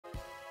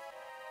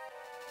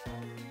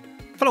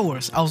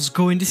followers, how's it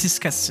going? This is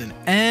Kessin,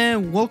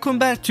 and welcome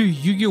back to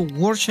Yu-Gi-Oh!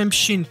 World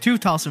Championship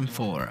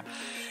 2004.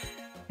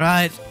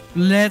 Right,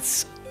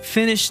 let's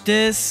finish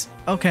this.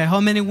 Okay, how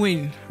many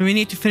win? We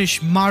need to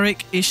finish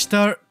Marek,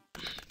 Ishtar.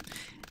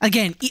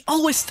 Again, he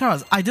always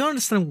starts. I don't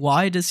understand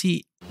why does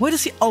he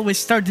always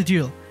start the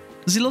duel?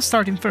 Does he love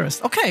starting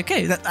first? Okay,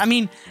 I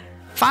mean,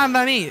 fine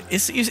by me.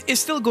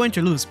 It's still going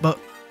to lose, but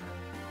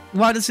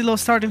why does he love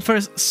starting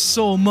first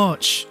so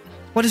much?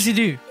 What does he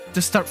do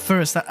to start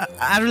first?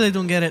 I really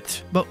don't get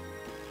it, but...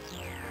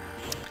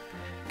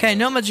 Okay,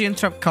 no magic and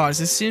trap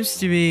cards. It seems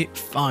to be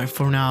fine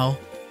for now.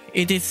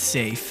 It is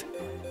safe.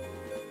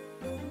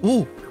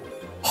 Ooh.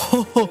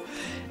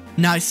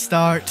 Nice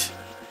start.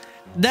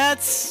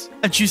 That's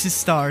a juicy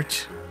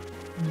start.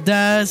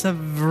 That's a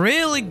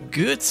really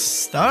good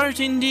start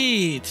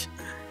indeed.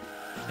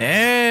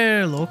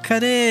 There, look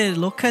at it,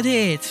 look at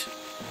it.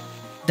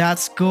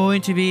 That's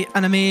going to be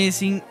an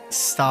amazing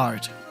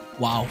start.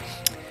 Wow.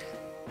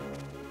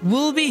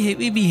 Will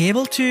we be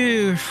able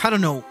to, I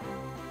don't know,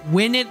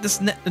 win it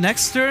the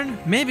next turn?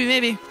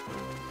 Maybe.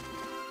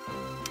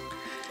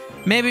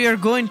 Maybe you're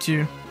going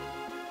to.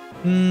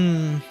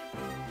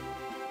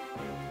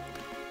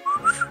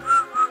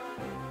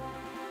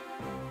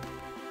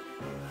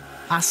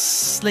 A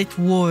Slate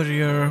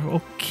Warrior.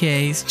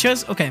 Okay, it's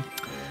just okay.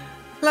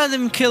 Let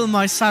him kill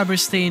my Cyber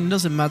Stain.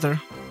 Doesn't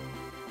matter.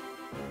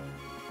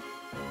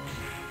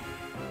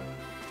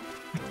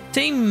 I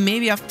think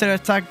maybe after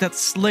attack that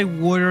Slate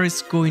Warrior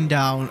is going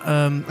down.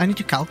 I need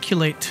to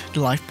calculate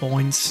the life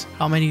points.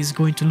 How many he's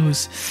going to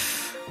lose.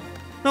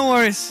 No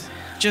worries.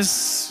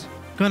 Just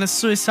gonna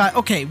suicide.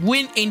 Okay,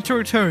 win in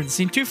 2 turns.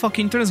 In 2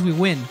 fucking turns we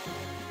win.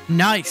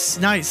 Nice.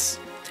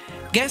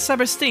 Get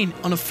Cyber Stain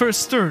on the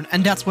first turn,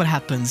 and that's what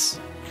happens.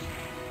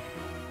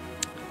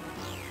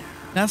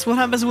 That's what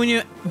happens when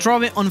you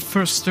draw it on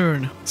first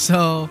turn.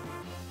 So,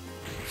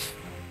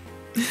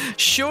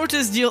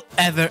 shortest deal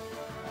ever.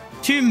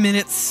 2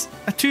 minutes.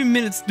 A 2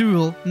 minutes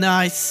duel.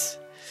 Nice.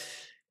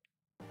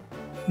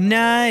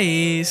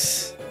 I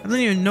don't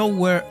even know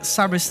where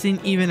Cyber Stain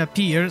even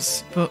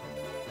appears, but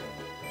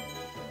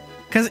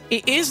because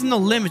it is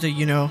not limited,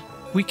 you know.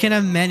 We can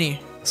have many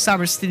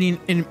Cyber Stain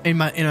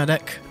in our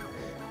deck.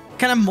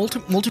 Can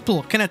have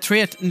multiple. Can have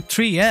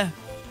 3, yeah.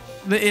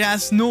 But it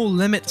has no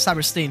limit,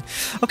 Cyber Stain.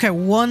 Okay,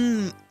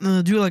 1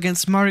 duel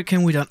against Mario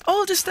can we done.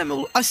 Oh, this time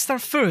I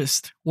start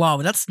first. Wow,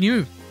 that's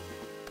new.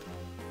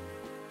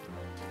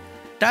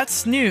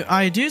 That's new.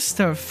 I do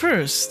start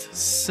first.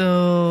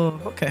 So,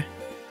 okay.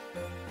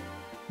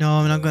 No,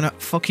 I'm not gonna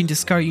fucking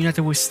discard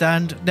United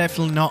Withstand.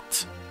 Definitely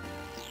not.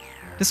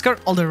 Discard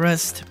all the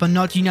rest, but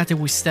not United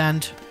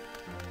Withstand.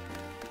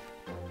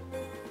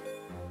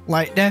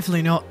 Like,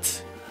 definitely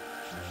not.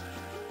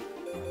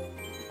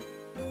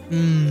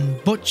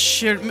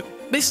 Butcher.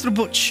 Bistro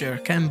Butcher.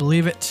 Can't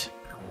believe it.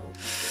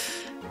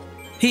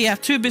 He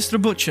have 2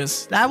 Bistro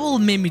Butchers. That will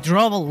make me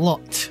draw a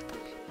lot.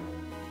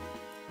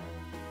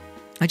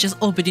 I just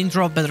hope he didn't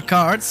draw better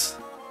cards.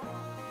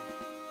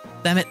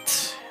 Damn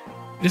it.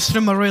 This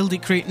room a real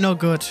decree. No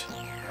good.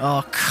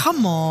 Oh,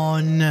 come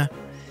on.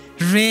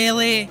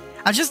 Really?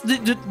 I just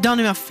done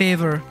him a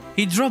favor.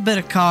 He drew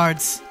better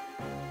cards.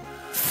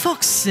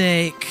 Fuck's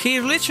sake. He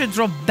literally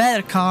drew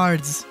better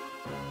cards.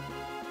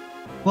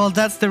 Well,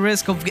 that's the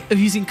risk of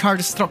using card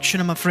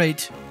destruction, I'm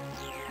afraid.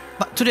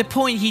 But to the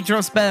point he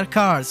draws better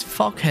cards.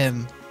 Fuck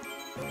him.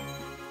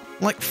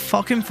 Like,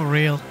 fuck him for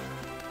real.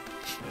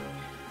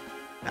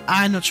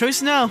 I have no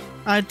choice now.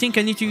 I think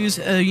I need to use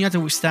United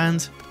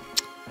Withstand.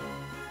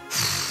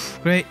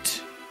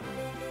 Great.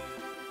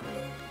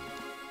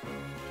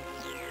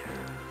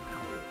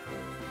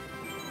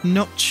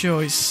 No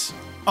choice.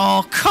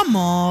 Oh, come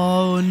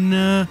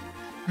on.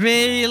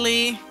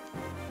 Really?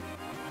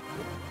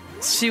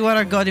 Let's see what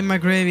I got in my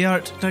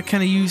graveyard that I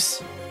can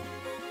use.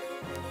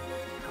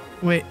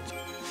 Wait.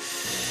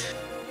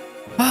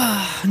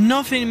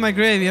 Nothing in my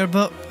graveyard,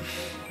 but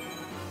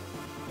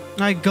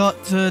I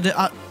got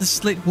the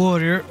Slate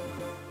Warrior.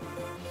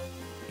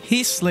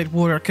 His Slate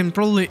Warrior. I can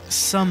probably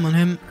summon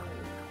him.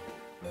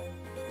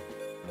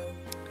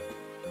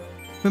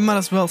 We might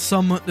as well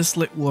summon the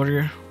Slate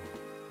Warrior.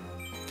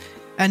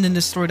 And then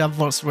destroy that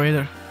Volks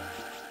Raider.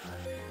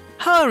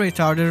 How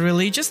retarded,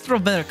 really? Just draw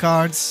better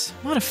cards.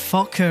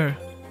 Motherfucker.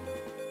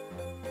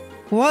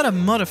 What a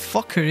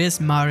motherfucker is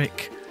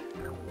Marek.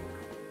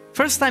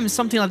 First time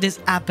something like this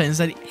happens,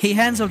 that he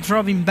ends up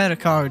drawing better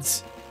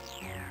cards.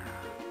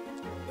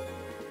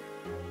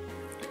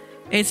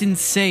 It's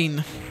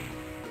insane.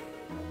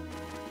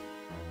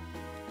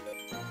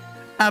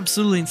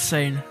 Absolutely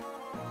insane.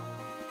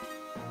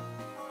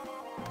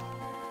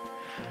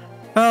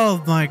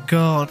 Oh my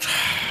god.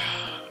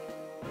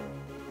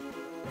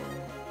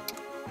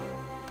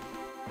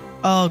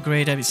 Oh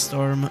great, Heavy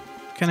Storm.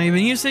 Can I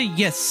even use it?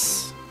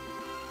 Yes.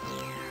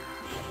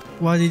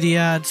 What did he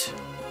add?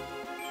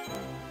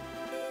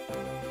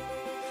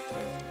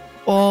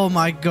 Oh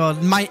my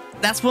god.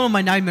 That's one of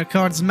my nightmare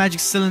cards, Magic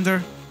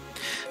Cylinder.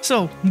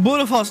 So,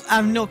 both of us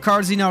have no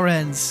cards in our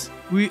hands.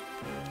 We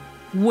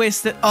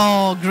wasted...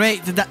 Oh,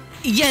 great.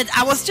 Yeah,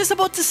 I was just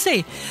about to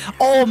say.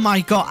 Oh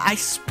my god, I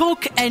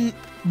spoke and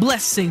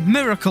blessing,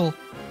 miracle.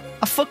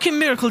 A fucking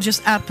miracle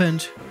just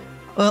happened.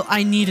 Well,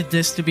 I needed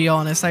this, to be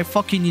honest. I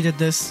fucking needed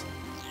this.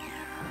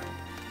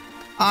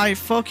 I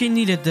fucking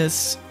needed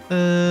this.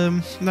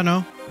 I don't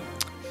know.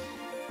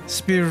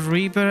 Spear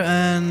Reaper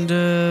and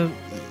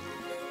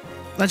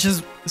let's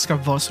just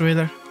discard Boss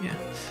Raider. Yeah.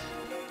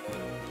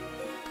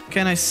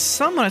 Can I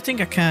summon? I think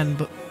I can,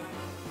 but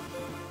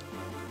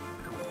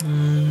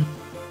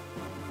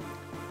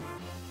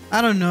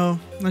I don't know.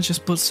 Let's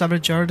just put Saber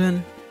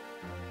Jordan.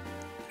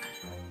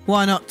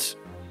 Why not?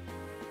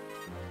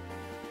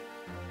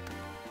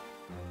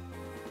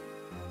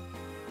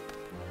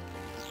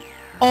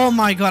 Oh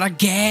my god,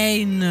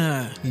 again!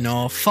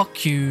 No,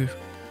 fuck you.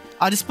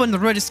 At this point, I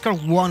already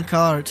discard one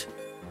card.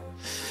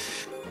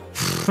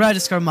 I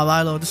discard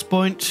Mavilo at this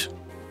point.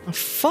 Oh,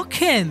 fuck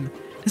him!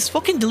 This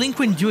fucking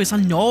delinquent Jew is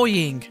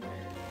annoying.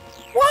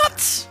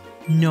 What?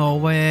 No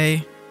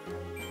way.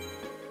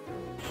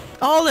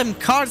 All them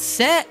cards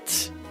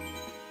set.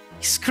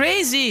 He's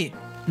crazy.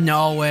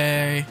 No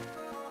way.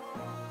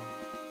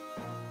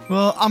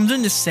 Well, I'm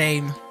doing the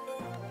same.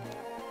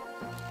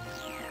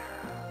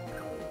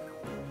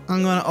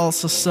 I'm gonna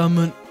also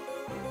summon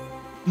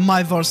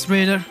my Boss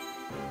Raider.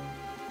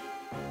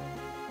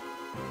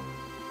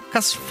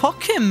 Cause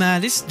fuck him,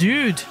 man, this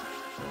dude.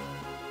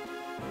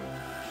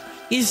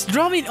 He's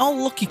drawing all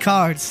lucky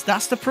cards,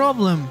 that's the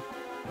problem.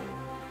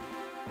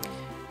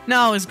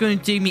 Now it's going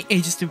to take me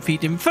ages to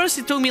defeat him. First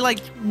it took me like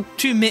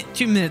 2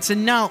 minutes,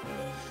 and now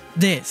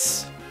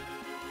this.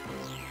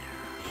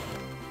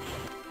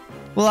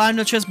 Well, I have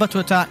no choice but to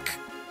attack.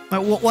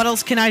 What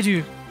else can I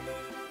do?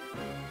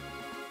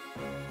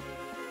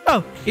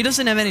 Oh, he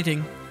doesn't have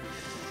anything.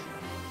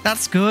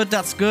 That's good,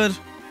 that's good.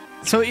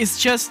 So it's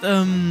just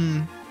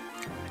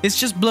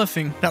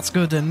bluffing. That's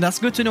good then. That's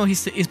good to know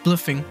he's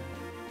bluffing.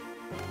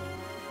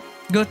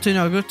 Good to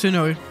know, good to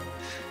know.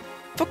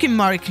 Fucking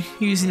Mark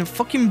using a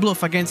fucking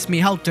bluff against me,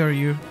 how dare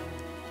you?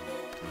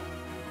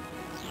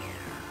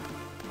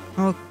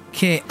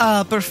 Okay,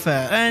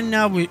 perfect. And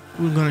now we're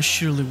gonna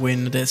surely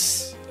win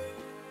this.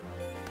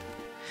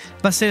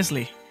 But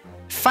seriously,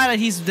 the fact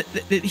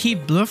that he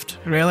bluffed,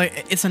 really,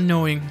 it's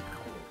annoying.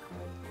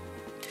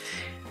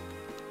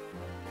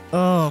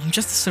 Oh,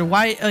 just sir,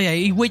 why? Oh yeah,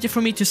 he waited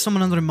for me to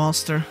summon another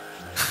monster.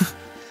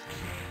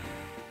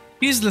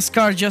 Useless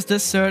card, just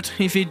desert.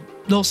 If it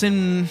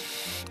doesn't,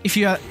 if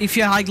you have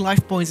high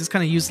life points, it's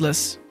kind of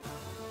useless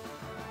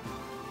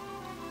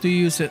to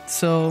use it.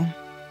 So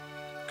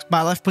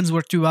my life points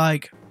were too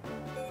high.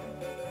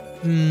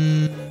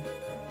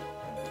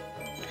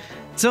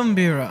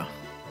 Zombira.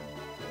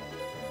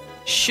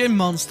 Shit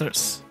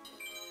monsters.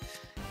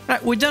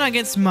 Right, we're done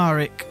against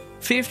Marek.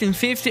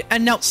 1550,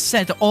 and now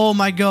Seto. Oh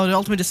my god,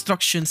 ultimate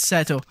destruction,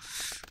 Seto.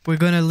 We're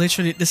gonna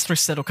literally destroy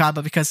Seto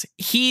Kaiba because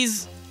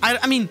he's...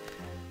 I mean,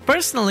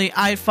 personally,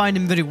 I find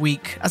him very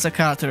weak as a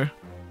character.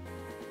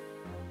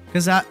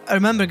 Because I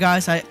remember,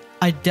 guys, I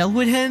dealt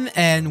with him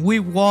and we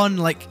won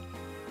like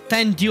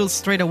 10 duels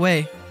straight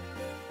away.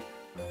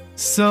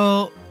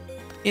 So,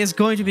 it's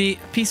going to be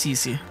piece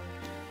easy.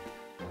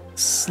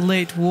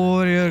 Slate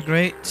Warrior,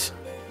 great.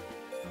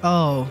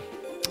 Oh.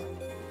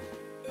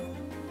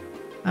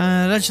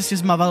 Let's just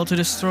use Mavalo to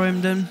destroy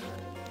him then.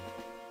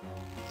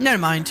 Never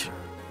mind.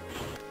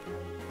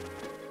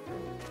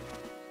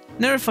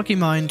 Never fucking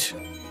mind.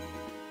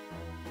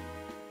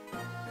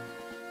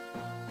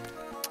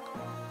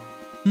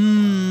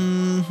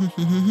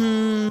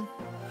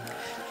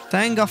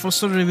 Thank God for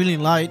Sword Revealing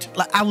Light.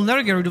 Like, I will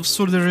never get rid of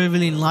Sword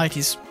Revealing Light.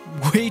 He's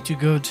way too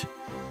good.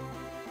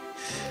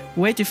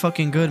 Way too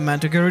fucking good, man,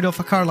 to get rid of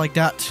a card like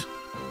that.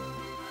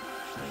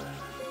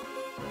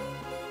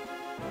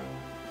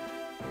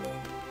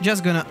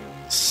 Just gonna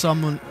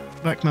summon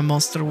back my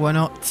monster, why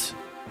not?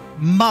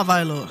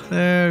 Mavilo.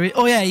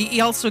 Oh yeah, he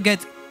also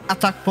gets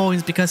attack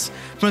points because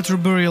Planetary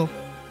Burial.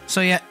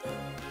 So yeah,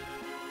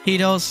 he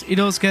does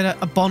get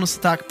a bonus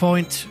attack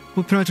point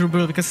with Planetary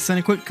Burial because it's an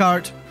equipped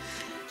card.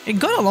 I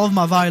gotta love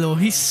Mavilo,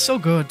 he's so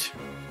good.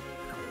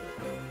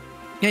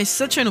 Yeah, he's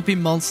such an OP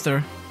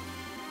monster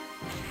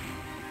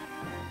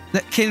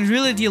that can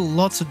really deal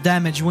lots of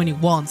damage when he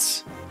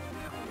wants.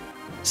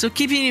 So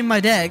keeping him in my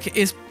deck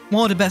is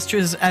one of the best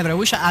choices ever. I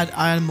wish I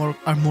had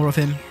more of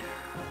him.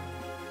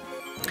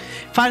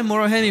 If I had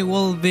more of him, it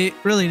will be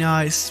really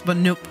nice. But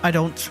nope, I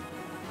don't.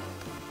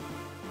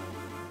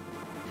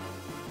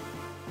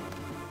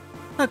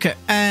 Okay,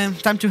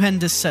 time to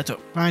end this Seto.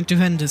 Time to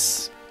end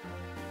this.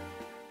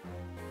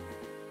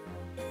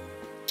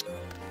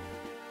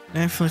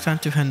 Definitely time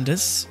to end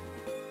this.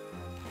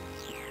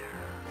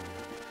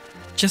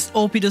 Just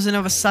hope he doesn't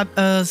have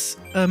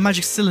a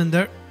magic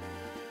cylinder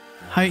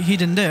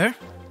hidden there.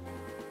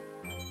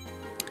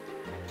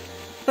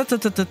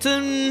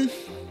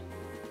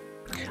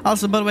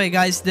 Also, by the way,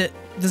 guys,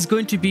 there's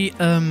going to be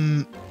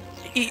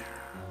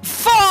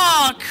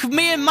fuck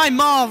me and my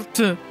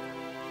mouth.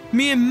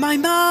 Me and my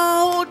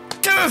mouth.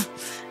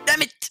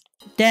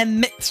 Damn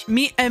it.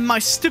 Me and my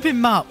stupid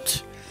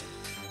mouth.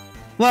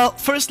 Well,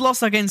 first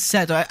loss against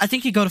Seto. I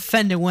think he got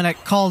offended when I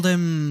called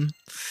him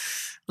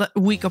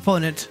weak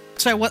opponent.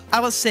 So what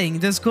I was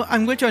saying,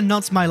 I'm going to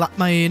announce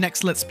my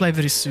next Let's Play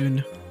very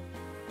soon.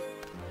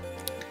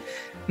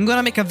 I'm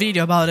gonna make a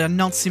video about it,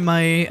 announcing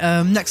my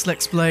next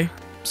Let's Play.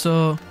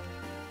 So,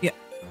 yeah.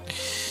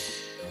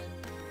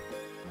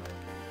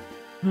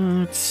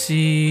 Let's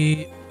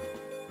see.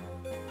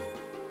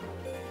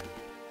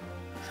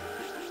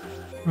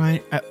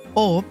 Right, I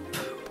hope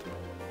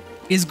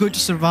he's going to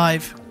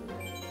survive.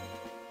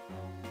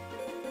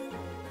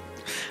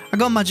 I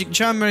got Magic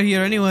Jammer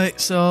here anyway,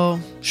 so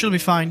should be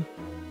fine.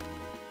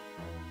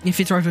 If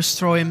he tries to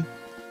destroy him.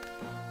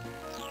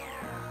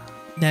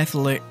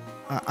 Definitely.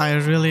 I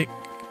really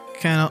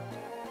cannot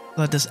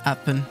let this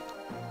happen.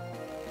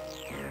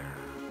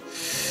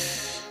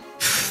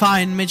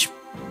 Fine, Mage.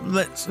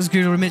 Let's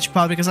go to Mage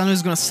Power because I know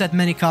he's gonna set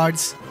many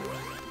cards.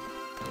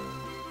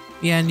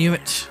 Yeah, I knew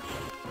it.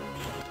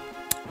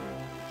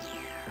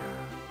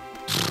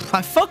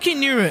 I fucking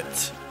knew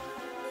it!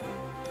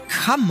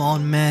 Come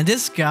on, man,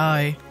 this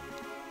guy.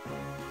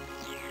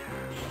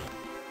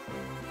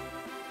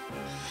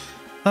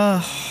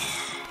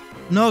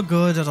 No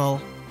good at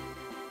all.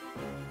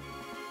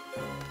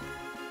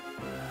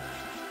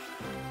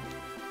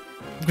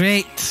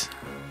 Great.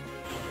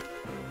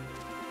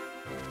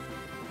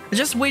 I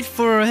just wait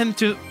for him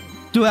to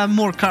have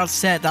more cards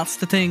set, that's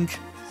the thing.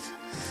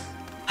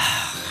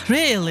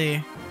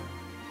 Really?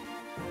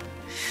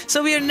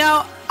 So we are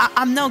now...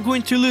 I'm now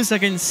going to lose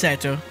against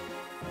Seto.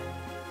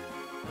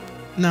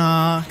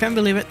 No, can't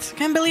believe it.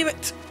 Can't believe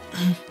it.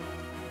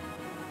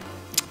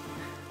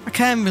 I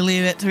can't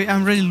believe it.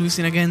 I'm really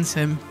losing against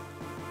him.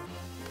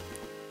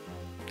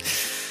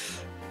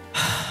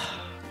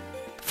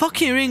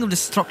 Fucking Ring of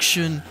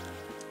Destruction.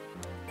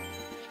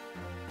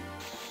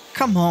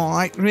 Come on,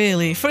 like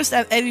really. First I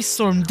have Heavy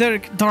Storm,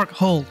 Dark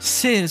Hole.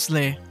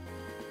 Seriously.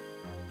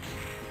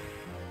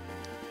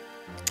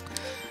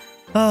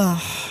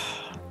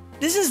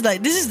 This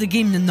is the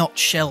game in a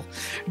nutshell.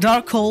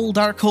 Dark Hole,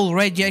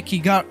 Red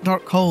Yaki,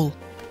 Dark Hole,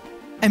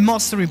 and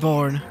Monster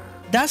Reborn.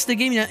 That's the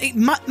game.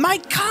 My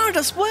card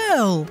as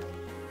well.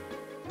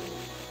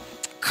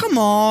 Come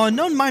on,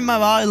 not my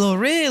Mavilo,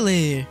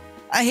 really.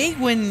 I hate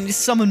when you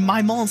summon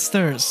my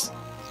monsters.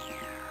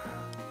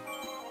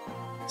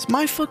 It's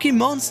my fucking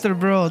monster,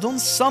 bro. Don't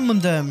summon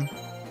them.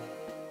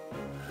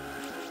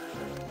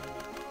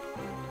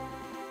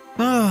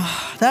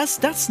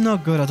 That's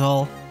not good at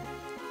all.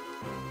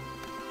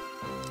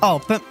 Oh,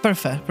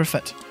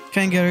 perfect.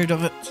 Can't get rid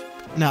of it.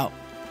 No.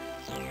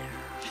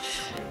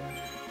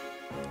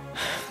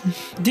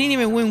 Didn't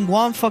even win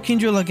one fucking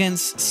duel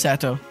against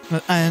Seto,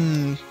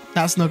 and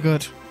that's not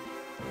good.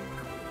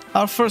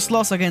 Our first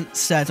loss against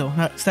Seto,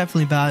 that's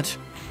definitely bad.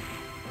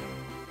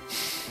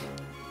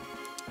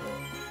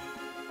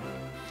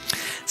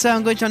 So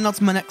I'm going to announce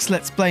my next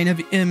Let's Play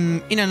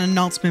in an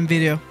announcement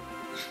video.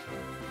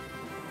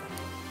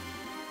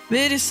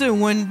 Very soon,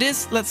 when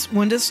this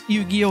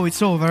Yu-Gi-Oh!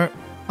 Is over,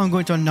 I'm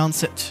going to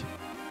announce it.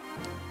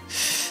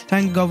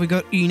 Thank God we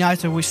got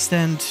United We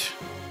Stand.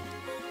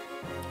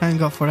 Thank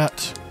God for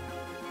that.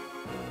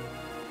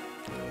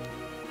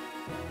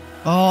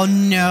 Oh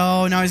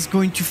no, now he's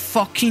going to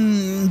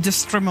fucking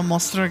destroy my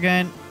monster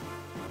again.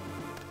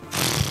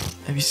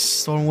 Maybe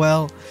Storm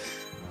well.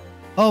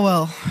 Oh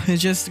well, he's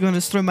just gonna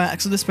destroy my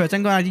Exodus Spirit.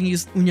 Thank God I didn't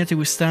use United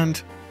We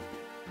Stand.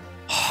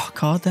 Oh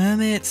god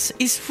damn it.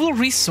 It's full of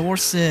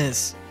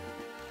resources.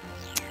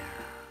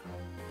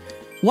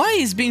 Why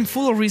is being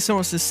full of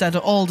resources set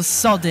all of a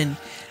sudden?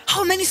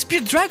 How many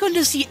Spirit Dragon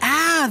does he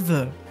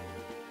have?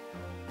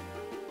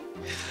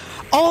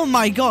 Oh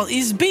my god,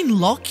 he's been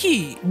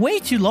lucky. Way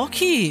too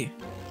lucky.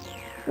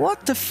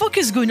 What the fuck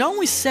is going on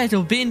with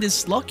Seto being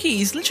this lucky?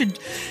 He's literally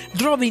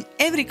dropping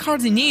every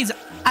card he needs.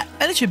 I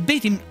literally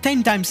beat him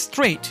 10 times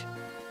straight.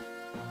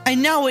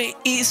 And now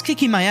he's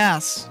kicking my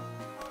ass.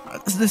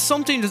 There's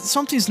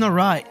something's not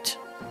right.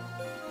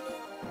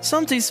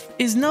 Something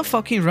is not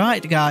fucking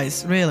right,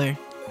 guys, really.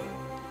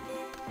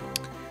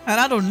 And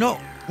I don't know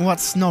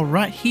what's not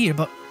right here,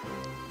 but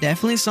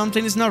definitely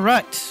something is not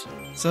right.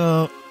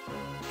 So...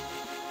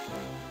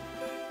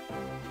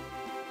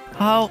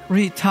 how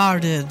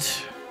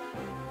retarded.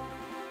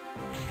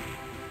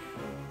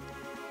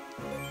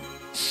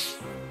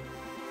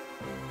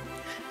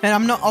 And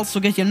I'm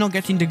not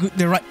getting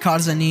the right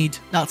cards I need.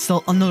 That's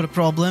still another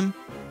problem.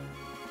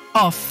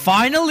 Oh,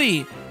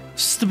 finally!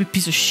 Stupid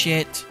piece of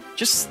shit.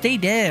 Just stay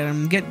there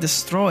and get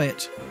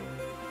destroyed.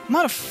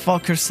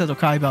 Motherfucker, Seto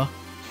Kaiba.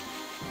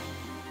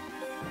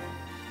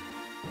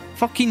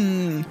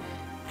 Fucking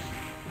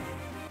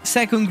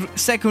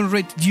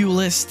second-rate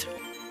duelist.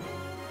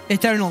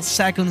 Eternal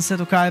second,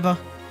 Seto Kaiba.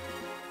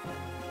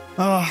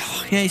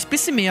 Oh, yeah, he's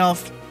pissing me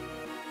off.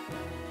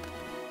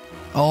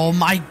 Oh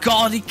my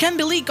god, he can't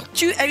believe he got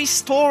 2 Heavy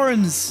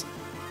Storms.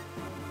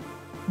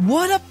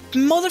 What a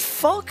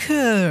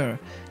motherfucker.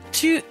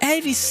 2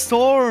 Heavy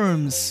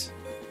Storms.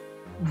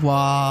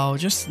 Wow,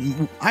 just...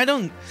 I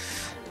don't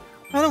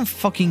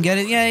fucking get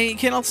it. Yeah, he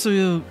can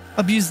also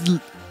abuse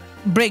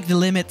break the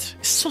limit.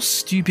 It's so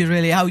stupid,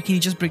 really. How can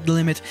you just break the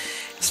limit?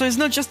 So it's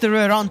not just the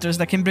rare hunters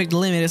that can break the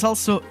limit. It's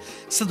also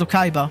Seto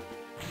Kaiba.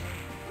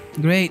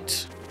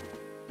 Great.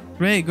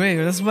 Great, great.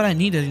 That's what I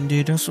needed,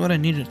 indeed. That's what I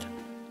needed.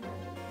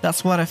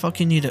 That's what I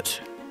fucking needed.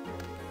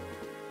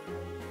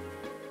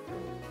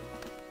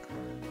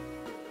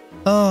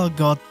 Oh,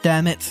 god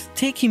damn it.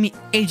 Taking me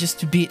ages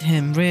to beat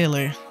him,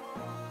 really.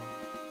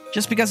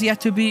 Just because he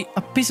had to be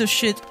a piece of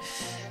shit,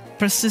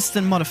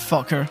 persistent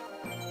motherfucker.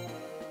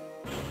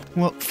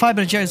 Well,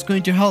 Fiber Jar is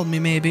going to help me,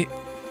 maybe.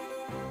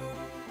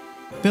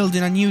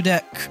 Building a new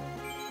deck.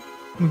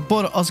 We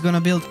both of us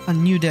gonna build a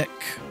new deck.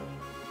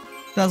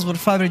 That's what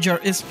Fiber Jar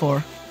is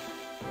for.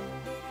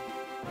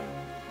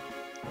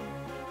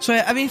 So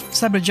yeah, I mean,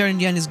 Cyber Jar in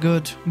the end is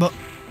good, but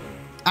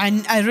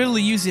I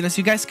rarely use it. As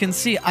you guys can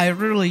see, I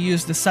rarely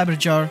use the Cyber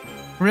Jar.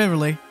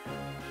 Rarely.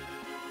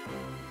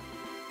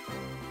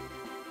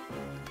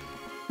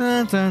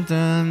 Dun, dun,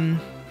 dun.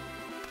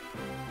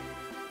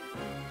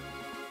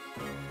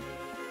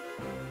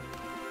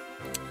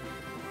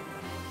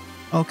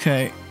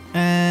 Okay.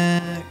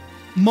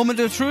 Moment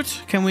of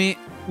truth. Can we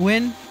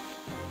win?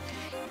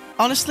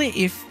 Honestly,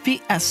 if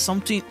Pete has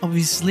something up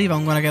his sleeve,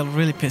 I'm gonna get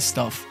really pissed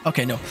off.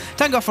 Okay, no.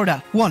 Thank God for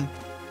that. One.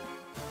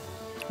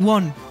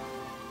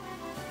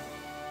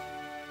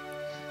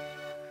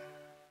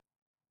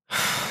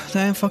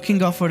 Thank fucking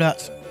God for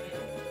that.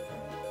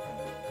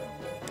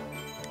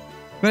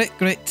 Great,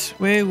 great.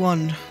 We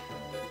won.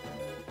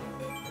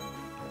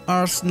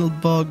 Arsenal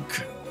Bug.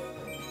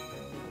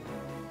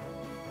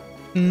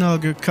 No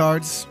good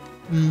cards.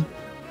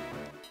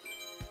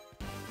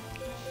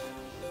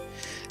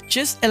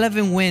 Just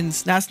 11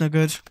 wins. That's not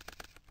good.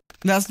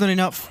 That's not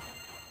enough.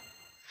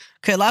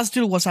 Okay, last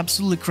duel was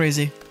absolutely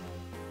crazy.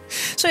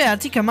 So yeah, I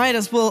think I might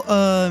as well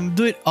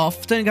do it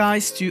often,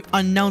 guys, to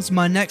announce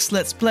my next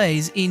Let's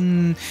Plays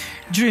during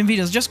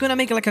videos. Just gonna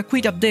make like a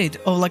quick update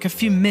of like a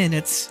few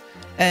minutes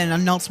and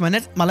announce my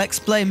Let's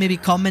Play, maybe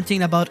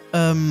commenting about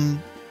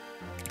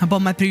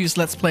my previous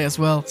Let's Play as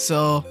well.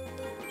 So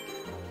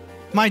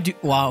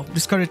wow,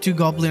 discarded 2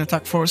 Goblin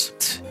Attack Force.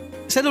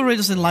 Seto really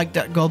doesn't like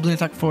that Goblin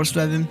Attack Force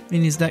to have him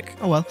in his deck.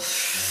 Oh well.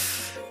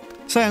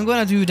 So I'm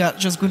gonna do that.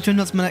 Just going to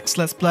announce my next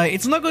Let's Play.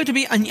 It's not going to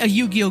be a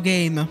Yu-Gi-Oh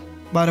game,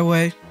 by the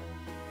way.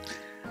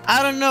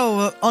 I don't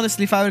know,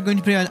 honestly, if I were going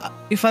to bring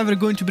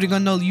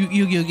on a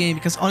Yu-Gi-Oh game,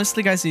 because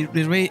honestly, guys,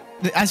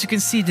 as you can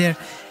see there,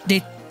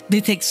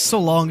 they take so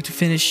long to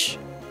finish.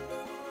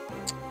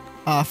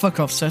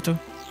 Fuck off, Seto.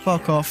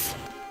 Fuck off.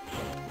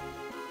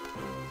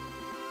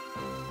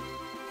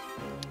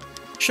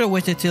 Should have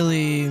waited till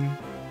he...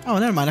 Oh,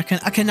 never mind.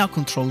 I can now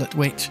control it.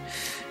 Wait.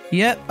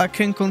 Yep, I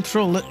can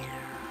control it.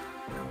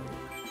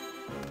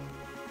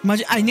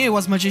 I knew it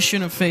was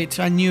Magician of Fate.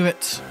 I knew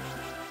it.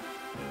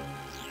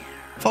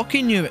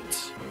 Fucking knew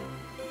it.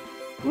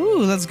 Ooh,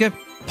 let's get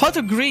Pot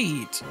of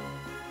Greed.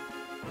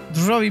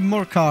 Drawing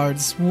more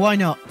cards. Why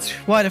not?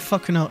 Why the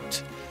fuck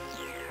not?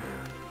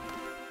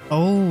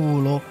 Oh,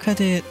 look at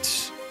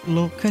it.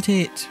 Look at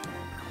it.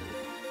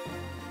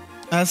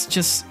 That's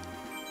just...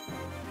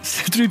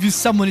 tribute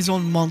summon his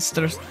own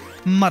monsters.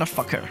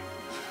 Motherfucker.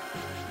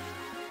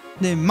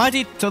 The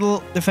Mighty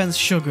Total Defense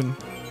Shogun.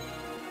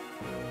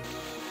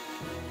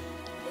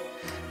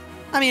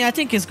 I mean, I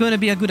think it's going to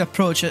be a good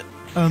approach at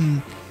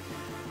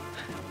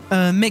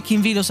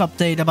making videos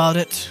update about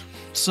it.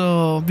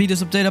 So,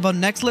 videos update about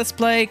next Let's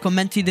Play,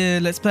 commenting the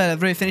Let's Play I've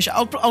already finished.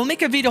 I'll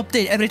make a video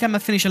update every time I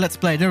finish a Let's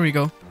Play. There we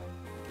go.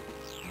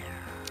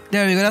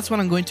 There we go, that's what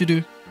I'm going to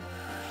do.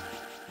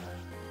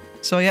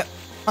 So yeah,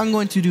 I'm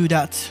going to do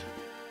that.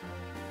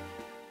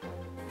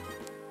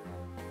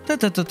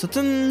 Let's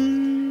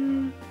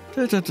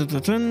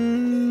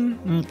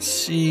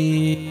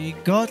see.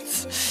 Got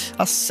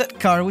a set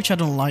card, which I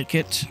don't like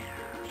it.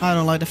 I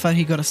don't like the fact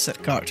he got a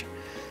set card.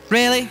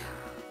 Really?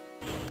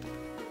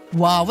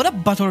 Wow, what a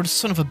butthurt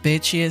son of a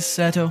bitch he is,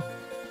 Seto.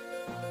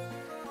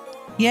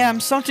 Yeah,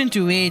 I'm starting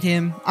to hate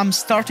him. I'm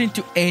starting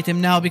to hate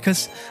him now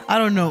because, I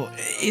don't know,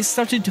 he's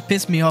starting to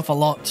piss me off a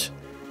lot.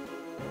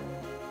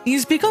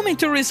 He's becoming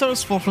too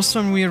resourceful for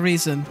some weird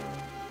reason.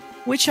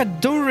 Which I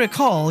don't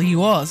recall he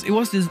was. He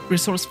was this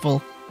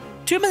resourceful.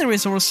 Too many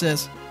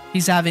resources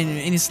he's having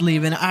in his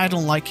sleeve and I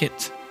don't like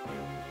it.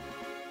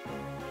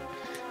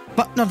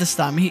 But not this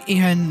time. He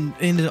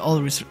ended all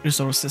the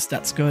resources.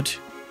 That's good.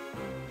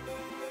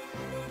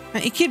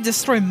 And he keeps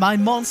destroying my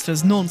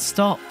monsters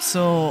non-stop,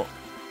 so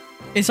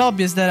it's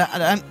obvious that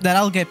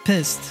I'll get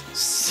pissed.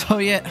 So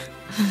yeah,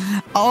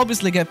 I'll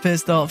obviously get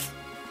pissed off.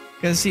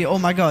 Because see, oh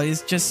my god,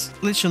 he's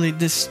just literally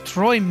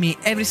destroying me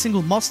every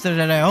single monster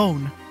that I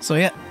own. So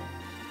yeah,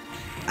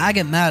 I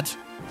get mad.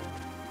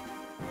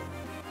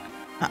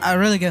 I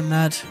really get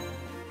mad.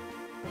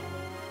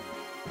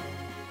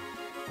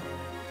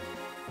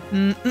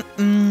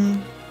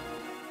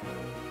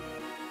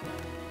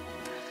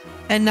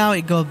 And now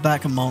it got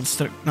back a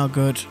monster. No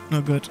good,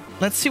 no good.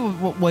 Let's see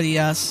what he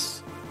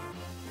has.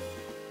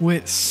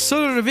 With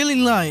Solar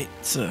Revealing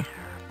Light.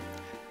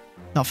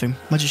 Nothing.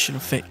 Magician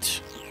of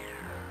Fate.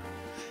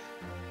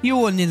 You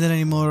won't need it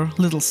anymore,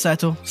 little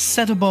Seto.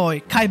 Seto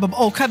boy, Kaiba.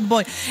 Oh, Kaiba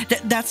boy.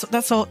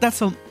 That's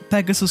how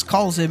Pegasus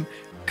calls him.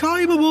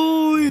 Kaiba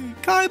boy,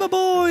 Kaiba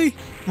boy.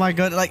 My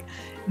God, like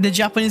the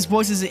Japanese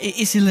voice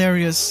is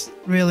hilarious.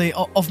 Really,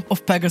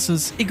 of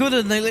Pegasus. He got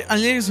a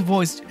hilarious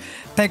voice.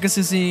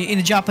 Pegasus in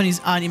a Japanese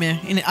anime.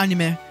 In an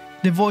anime,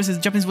 the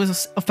Japanese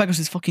voice of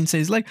Pegasus fucking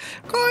says like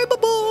Kaiba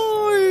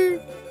boy.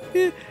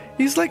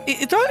 He's like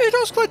it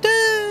talks like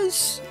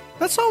this.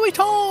 That's how he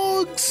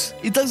talks.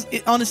 It does.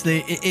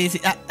 Honestly,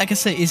 like I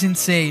say, it's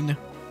insane.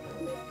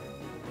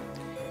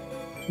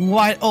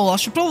 White. Oh, I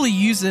should probably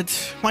use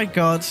it. My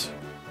God,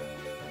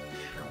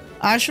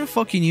 I should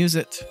fucking use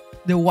it.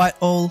 The white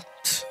ult.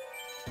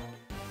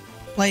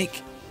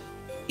 Like,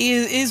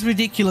 it is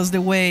ridiculous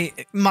the way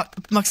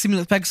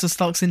Maximilian Pegasus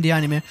talks in the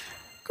anime.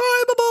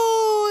 Kaiba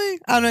boy.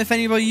 I don't know if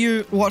anybody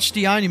you watched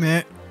the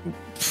anime.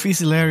 It's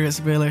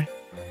hilarious, really.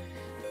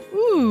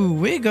 Ooh,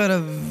 we got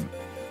a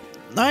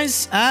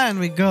nice, and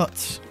we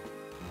got.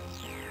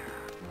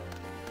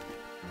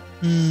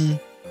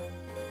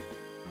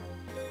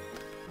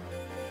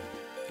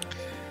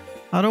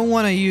 I don't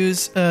want to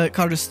use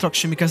card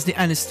destruction because the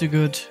end is too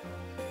good.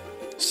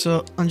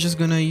 So I'm just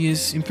gonna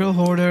use Imperial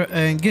Hoarder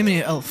and give me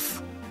an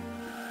elf.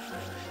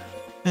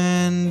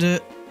 And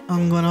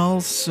I'm gonna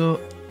also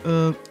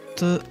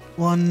the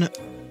one.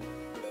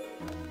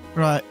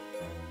 Right.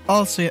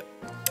 Also, yeah.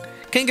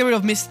 Can get rid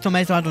of Mr.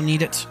 Tomato. I don't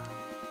need it.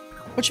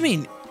 What you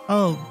mean?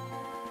 Oh.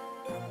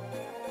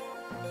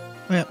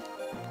 Yeah.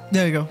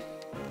 There we go.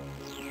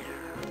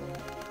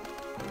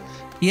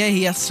 Yeah,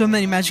 he has so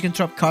many magic and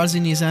trap cards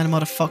in his hand,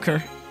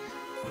 motherfucker.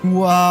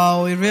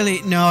 Wow, he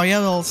really... No, he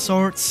had all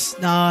sorts.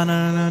 No,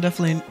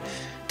 definitely.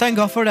 Thank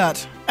God for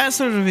that.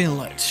 Answer the reveal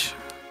light.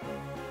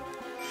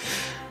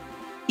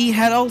 He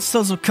had all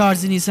sorts of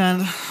cards in his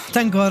hand.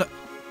 Thank God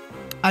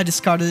I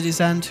discarded his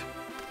hand.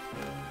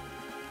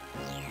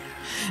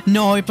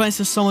 No, he plans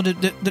to summon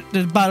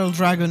the Battle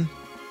Dragon.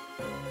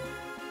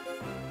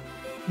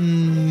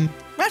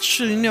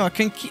 Actually, no, I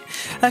can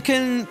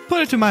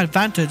put it to my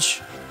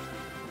advantage.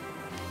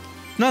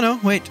 No,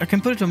 wait, I can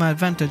put it to my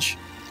advantage.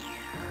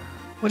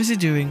 What is he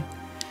doing?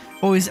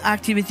 Oh, he's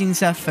activating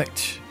his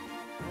effect.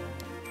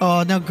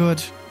 Oh, not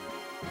good.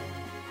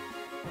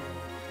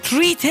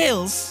 3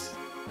 tails?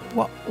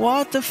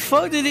 What the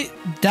fuck did it...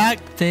 That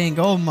thing,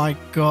 oh my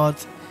God.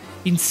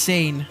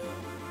 Insane.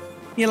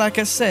 Yeah, like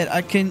I said,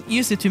 I can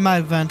use it to my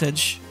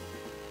advantage.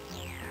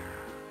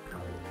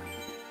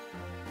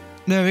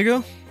 There we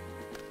go.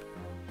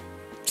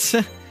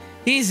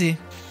 Easy.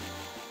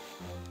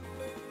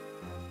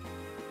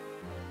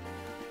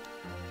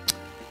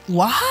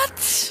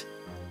 What?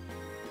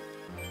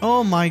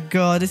 Oh my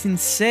God, it's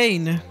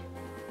insane.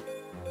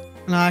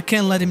 Nah, I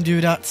can't let him do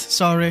that.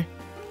 Sorry.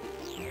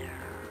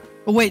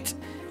 Oh wait,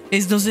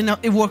 doesn't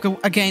it work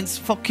against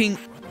fucking...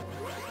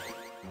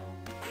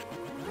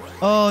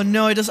 Oh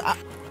no, it does.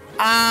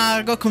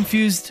 I got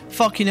confused.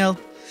 Fucking hell.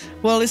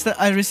 Well, at least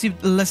I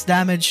received less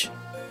damage,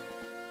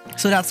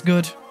 so that's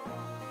good.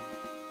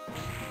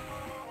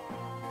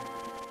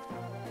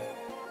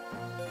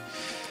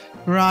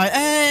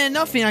 Right,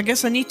 nothing. I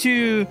guess I need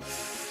to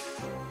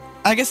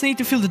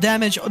feel the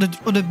damage of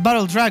the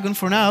Battle Dragon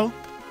for now.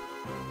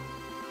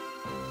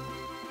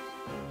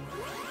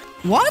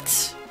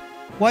 What?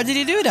 Why did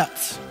he do that?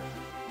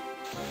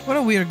 What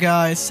a weird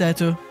guy,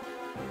 Seto.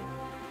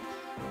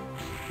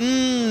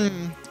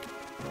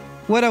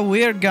 What a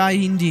weird guy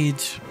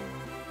indeed.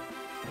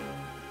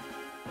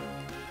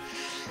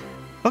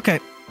 Okay.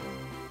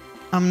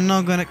 I'm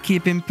not gonna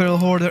keep Imperial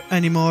Hoarder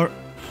anymore.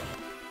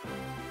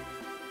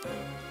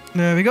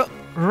 There we go.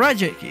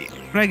 Regeki.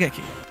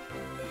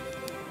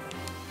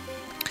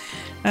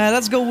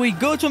 Let's go with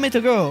Go Tomato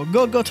Girl.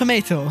 Go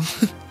Tomato.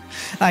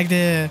 Like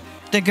the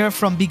girl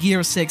from Big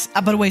Hero 6.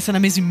 By the way, it's an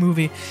amazing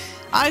movie.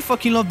 I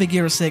fucking love Big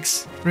Hero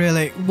 6.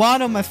 Really.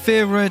 One of my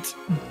favorite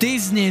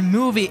Disney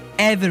movie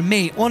ever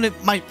made. One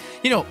of my,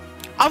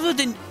 other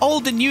than all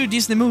the new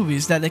Disney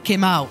movies that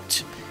came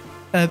out,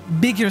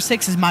 Big Hero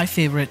 6 is my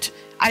favorite.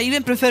 I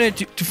even prefer it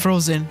to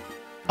Frozen.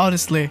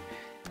 Honestly.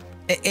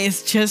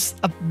 It's just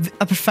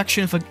a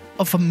perfection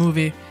of a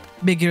movie,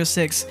 Big Hero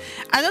 6.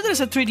 I know there's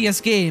a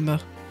 3DS game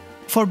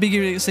for Big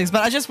Hero 6,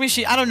 but I just wish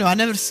I don't know, I've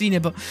never seen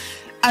it, but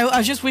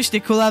I just wish they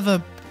could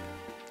have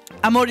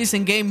a more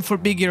decent game for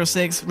Big Hero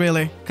 6,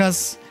 really,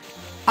 because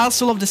I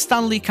also love the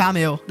Stan Lee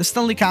cameo. The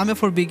Stan Lee cameo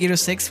for Big Hero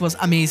 6 was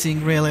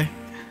amazing, really.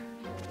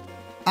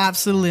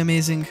 Absolutely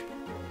amazing.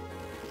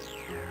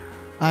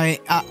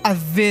 A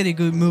very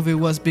good movie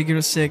was Big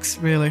Hero 6,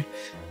 really.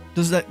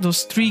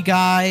 Those 3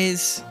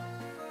 guys...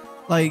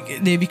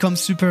 Like, they become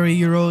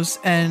superheroes,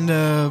 and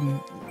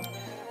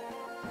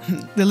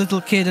the little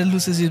kid that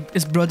loses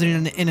his brother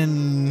in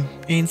an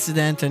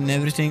incident and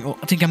everything. Oh,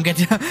 I think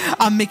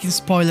I'm making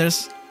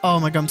spoilers. Oh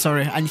my God, I'm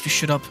sorry. I need to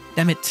shut up.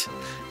 Damn it.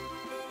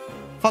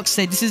 Fuck's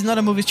sake, this is not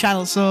a movie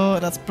channel, so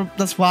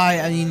that's why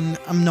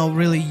I'm not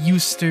really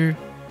used to.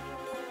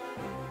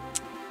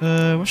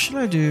 What should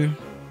I do?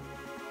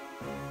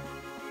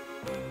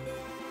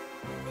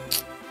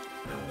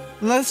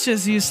 Let's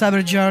just use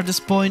Cyber Jar at this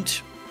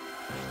point.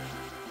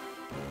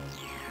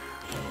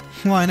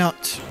 Why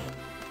not?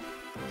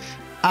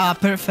 Ah,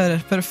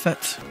 perfect,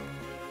 perfect.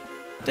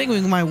 I think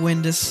we might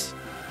win this.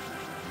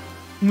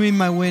 We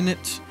might win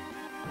it.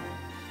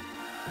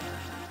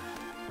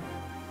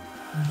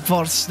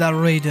 What's that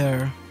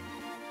raider?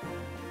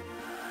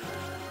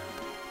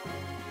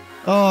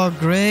 Oh,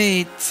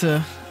 great.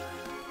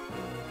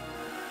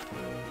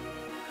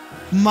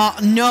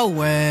 No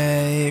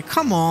way.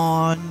 Come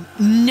on.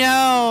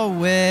 No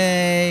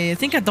way. I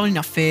think I've done you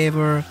a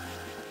favor.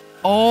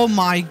 Oh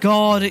my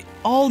god.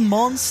 All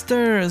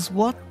monsters.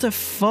 What the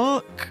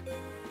fuck?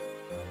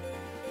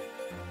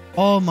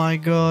 Oh my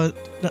god.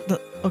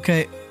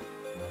 Okay.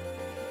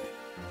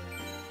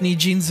 Need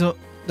Jinzo.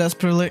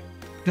 Desperately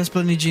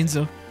need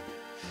Jinzo.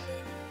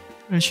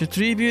 Racial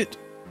Tribute.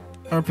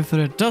 Or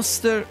prefer a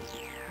Duster.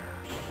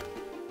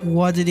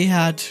 What did he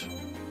had?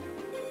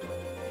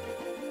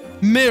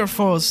 Mirror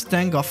Force.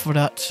 Thank God for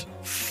that.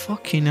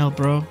 Fucking hell,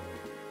 bro.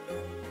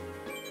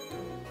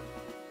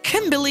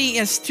 Kimberly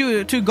has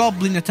two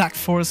Goblin attack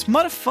force.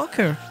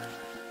 Motherfucker.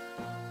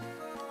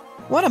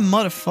 What a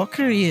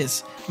motherfucker he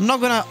is. I'm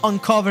not gonna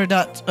uncover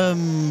that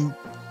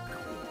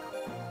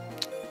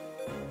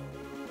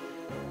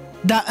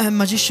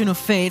Magician of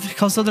Fate,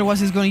 because otherwise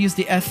he's gonna use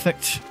the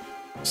effect.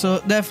 So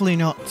definitely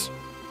not.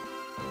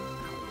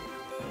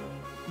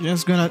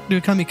 Just gonna do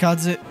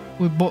Kamikaze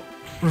with both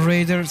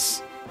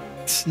Raiders.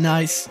 It's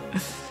nice.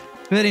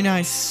 Very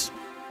nice.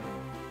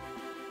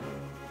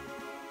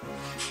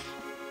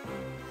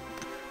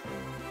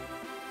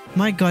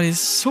 My god, he's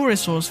so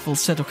resourceful,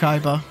 Seto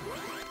Kaiba.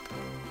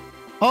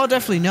 Oh,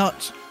 definitely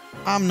not.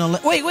 I'm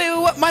not. Wait,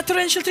 what? My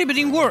torrential tribute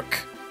didn't work.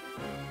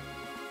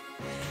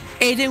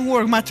 It didn't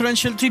work. My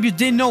torrential tribute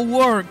did not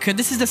work.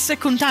 This is the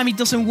second time it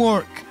doesn't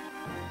work.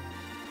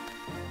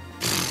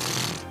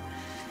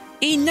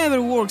 It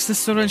never works,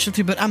 this torrential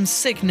tribute. I'm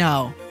sick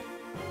now.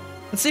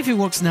 Let's see if it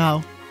works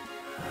now.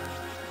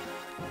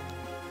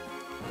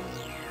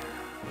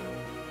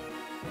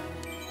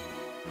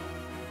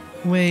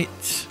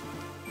 Wait.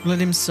 Let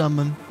him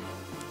summon.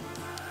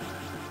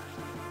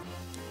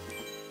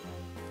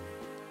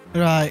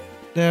 Right.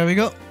 There we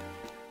go.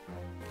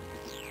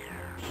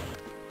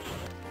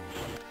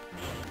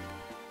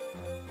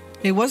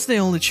 It was the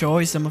only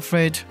choice, I'm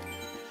afraid.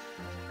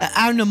 I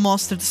have no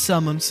monster to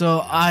summon,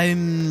 so I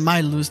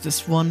might lose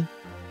this one.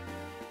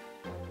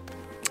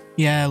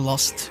 Yeah, I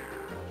lost.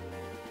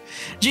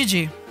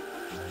 GG.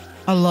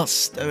 I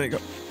lost. There we go.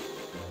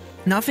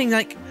 Nothing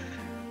like...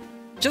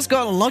 Just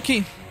got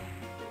unlucky.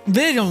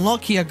 Very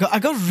unlucky. I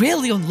got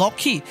really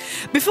unlucky.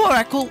 Before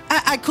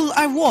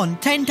I won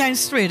 10 times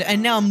straight,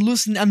 and now I'm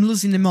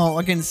losing them all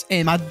against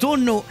him. I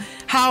don't know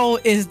how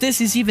this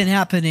is even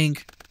happening.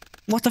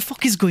 What the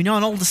fuck is going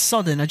on all of a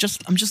sudden? I'm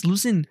just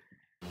losing.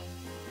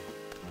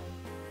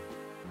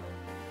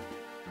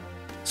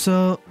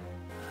 So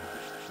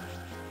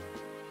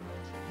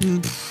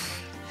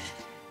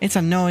it's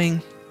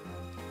annoying.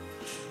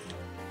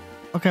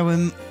 Okay,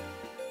 when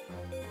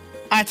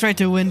I try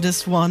to win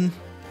this one.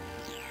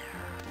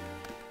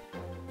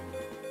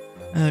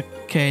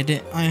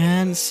 Okay, my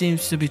hand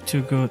seems to be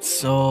too good,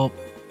 so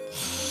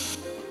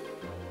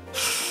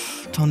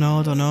don't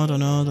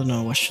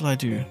know. What should I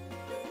do?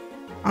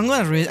 I'm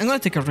gonna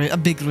take a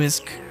big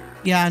risk.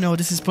 Yeah, I know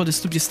this is probably the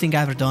stupidest thing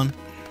I've ever done,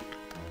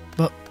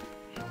 but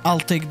I'll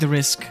take the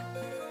risk.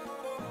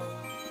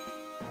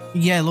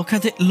 Yeah, look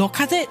at it. Look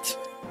at it.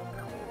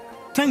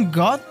 Thank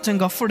God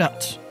for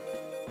that.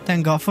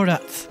 Thank God for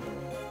that.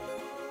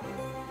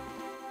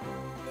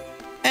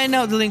 And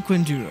now the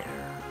Delinquent Duo.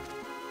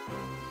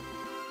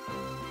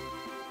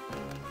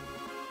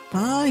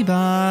 Bye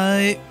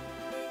bye.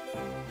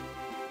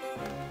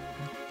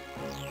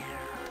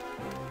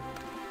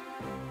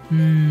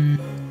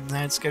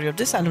 Let's get rid of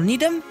this. I don't need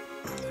them.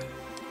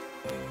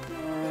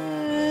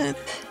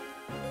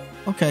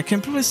 Okay, I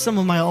can probably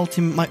summon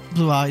my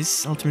Blue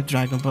Eyes, Ultimate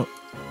Dragon, but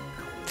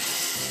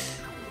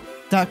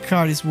that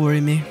card is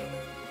worrying me.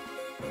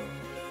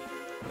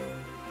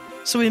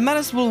 So we might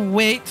as well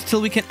wait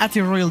till we can add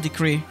a Royal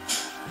Decree.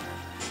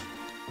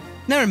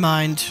 Never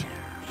mind.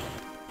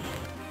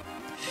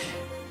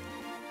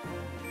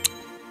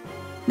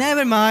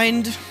 Never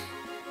mind.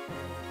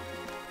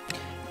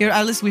 Here,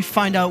 at least we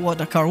find out what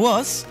the card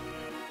was.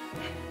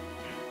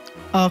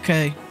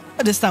 Okay.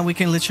 This time we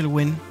can literally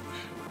win.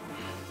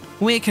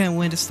 We can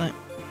win this time.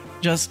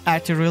 Just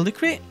act a Royal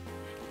Decree.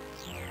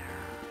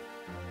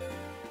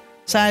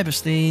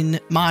 Cyberstein,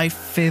 my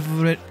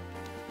favorite.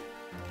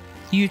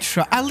 You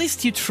try. At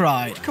least you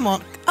tried. Come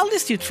on. At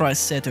least you tried,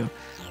 Seto.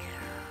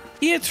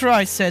 You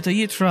tried, Seto.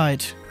 You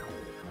tried.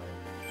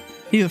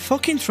 You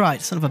fucking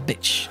tried, son of a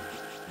bitch.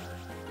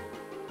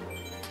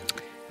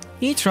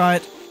 He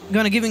tried.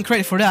 Gonna give him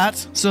credit for that.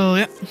 So,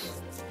 yeah.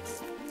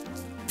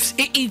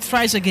 He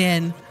tries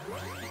again.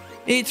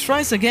 He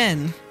tries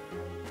again.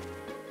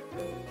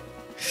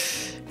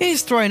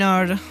 He's trying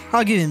hard.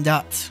 I'll give him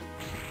that.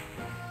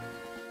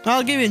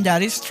 I'll give him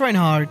that. He's trying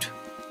hard.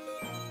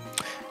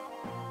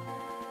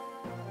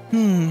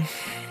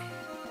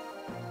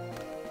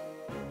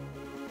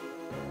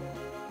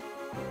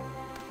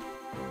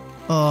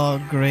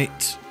 Oh,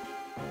 great.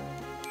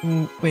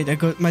 Ooh, wait, I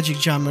got Magic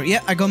Jammer.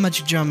 Yeah, I got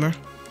Magic Jammer.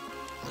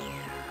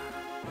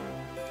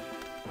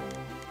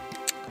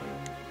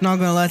 Not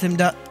gonna let him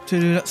to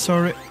do that,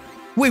 sorry.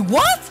 Wait,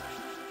 what?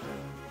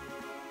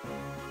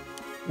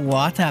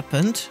 What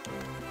happened?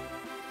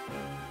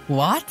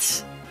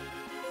 What?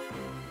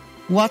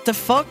 What the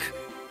fuck?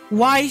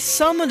 Why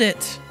summoned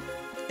it?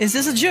 Is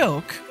this a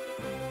joke?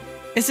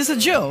 Is this a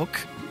joke?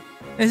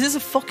 Is this a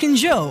fucking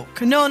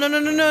joke? No, no, no,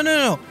 no, no, no,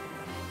 no.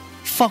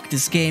 Fuck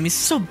this game. It's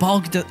so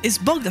bugged. It's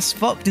bugged as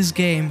fuck, this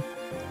game.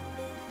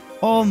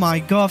 Oh my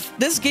god.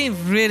 This game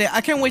really...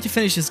 I can't wait to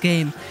finish this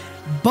game.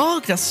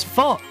 Bugged as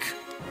fuck.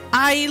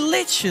 I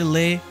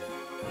literally...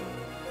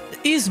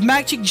 used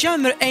Magic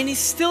Jammer and he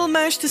still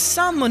managed to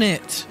summon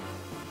it.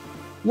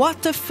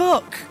 What the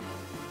fuck?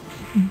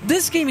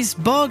 This game is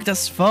bugged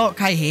as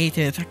fuck. I hate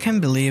it. I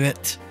can't believe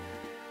it.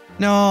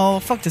 No,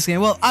 fuck this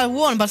game. Well, I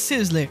won, but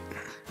seriously.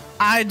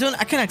 I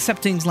can't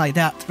accept things like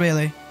that,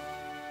 really.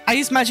 I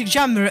used Magic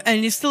Jammer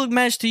and he still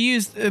managed to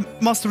use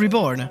Master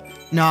Reborn.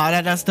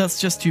 No, that's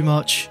just too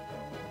much.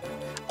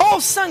 Oh,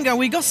 Sungun!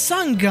 We got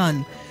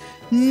Sungun!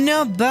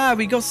 Not bad,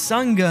 we got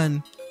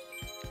Sungun.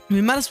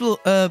 We might as well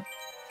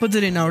put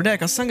it in our deck.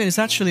 Sungun is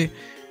actually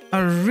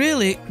a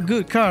really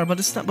good card, but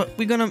it's not. But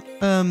we're gonna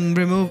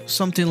remove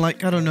something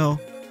like, I don't know,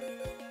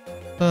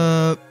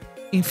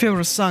 in favor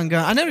of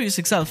Sungun. I never use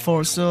Excel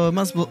 4, so I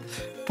might as well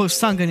put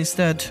Sungun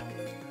instead.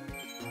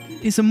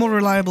 It's a more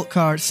reliable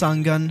card,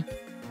 Sungun.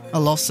 I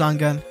love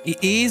Sungun.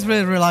 It is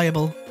really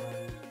reliable.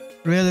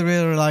 Really,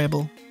 really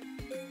reliable.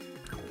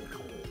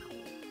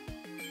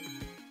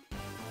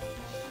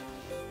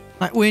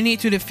 Like, we need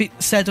to defeat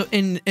Seto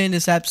in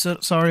this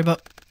episode. Sorry,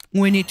 but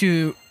we need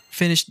to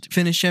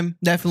finish him,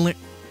 definitely.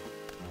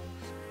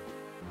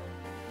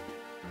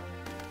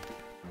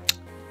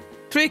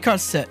 3-card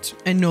set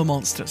and no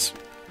monsters.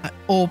 I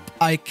hope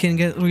I can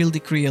get Real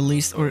Decree at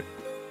least, or...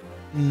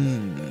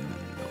 nope.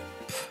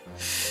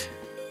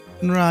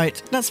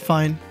 Right, that's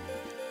fine.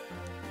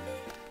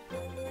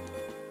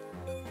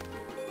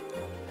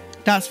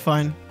 That's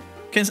fine.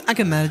 I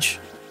can manage.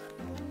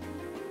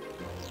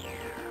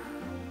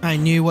 I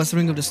knew it was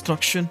Ring of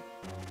Destruction.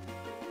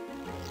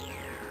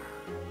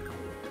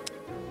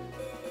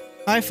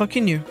 I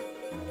fucking knew.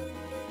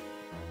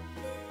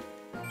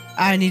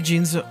 I need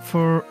Jinzo,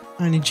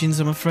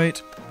 I'm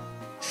afraid.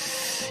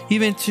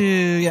 Even to...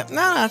 yeah,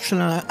 no, actually,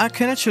 no, I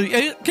can actually...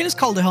 can just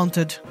call the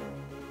Haunted.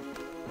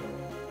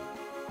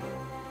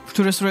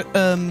 To restore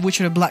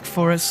Witcher of Black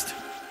Forest.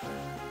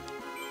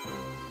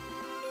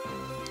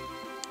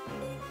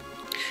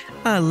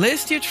 At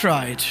least you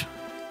tried.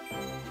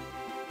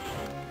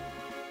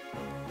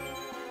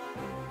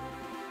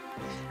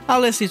 At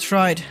least you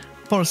tried.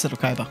 Poor Seto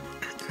Kaiba.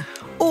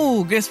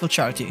 Oh, Graceful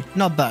Charity.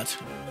 Not bad.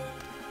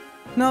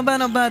 Not bad,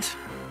 not bad.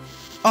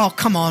 Oh,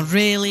 come on,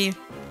 really?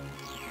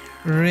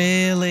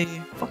 Really?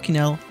 Fucking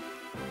hell.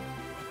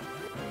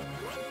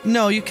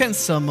 No, you can't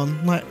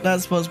summon.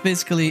 That was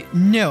basically...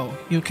 no,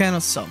 you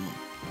cannot summon.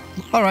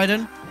 Alright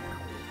then.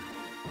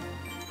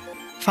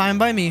 Fine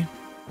by me.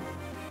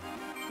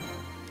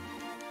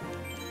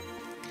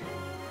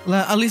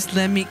 At least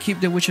let me keep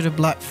the Witcher of the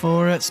Black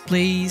Forest,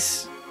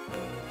 please.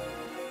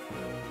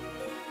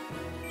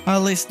 At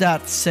least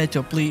that,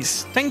 Seto,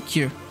 please. Thank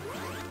you.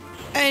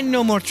 And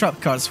no more trap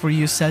cards for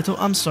you, Seto.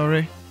 I'm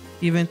sorry.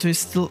 Even though you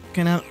still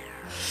can have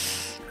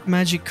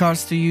magic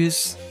cards to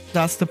use,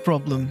 that's the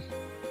problem.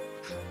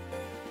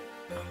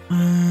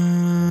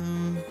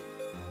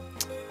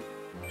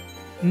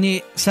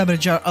 Need Cyber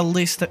Jar at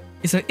least.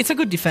 It's a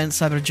good defense,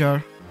 Cyber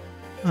Jar.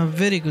 A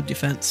very good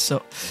defense.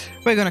 So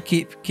we're gonna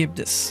keep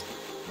this.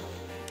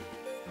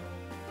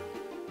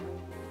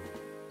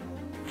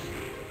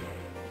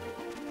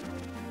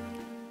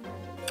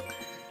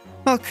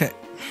 Okay.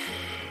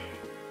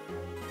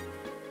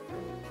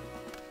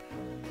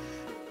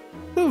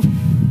 Oof.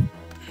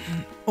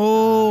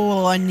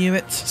 Oh, I knew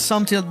it.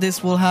 Something like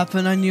this will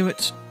happen. I knew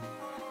it.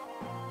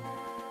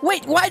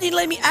 Wait, why did it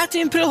let me add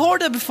the Imperial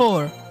Horde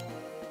before?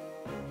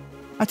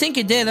 I think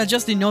it did. I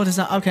just didn't notice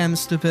that. Okay, I'm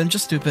stupid. I'm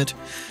just stupid.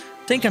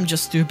 I think I'm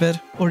just stupid.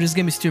 Or this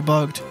game is too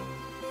bugged.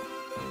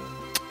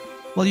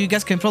 Well, you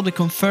guys can probably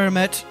confirm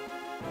it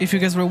if you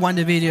guys rewind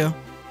the video.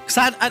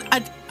 Because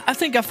I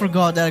think I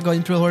forgot that I got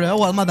Imperial Horde. Oh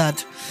well, my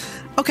bad.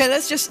 Okay,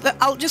 let's just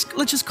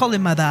call it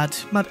my bad.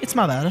 It's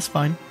my bad. That's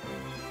fine.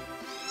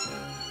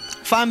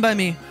 Fine by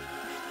me.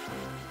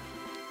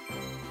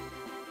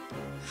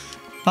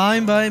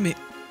 Fine by me.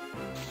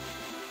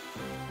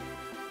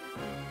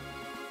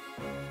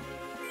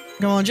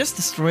 Come on, just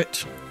destroy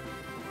it.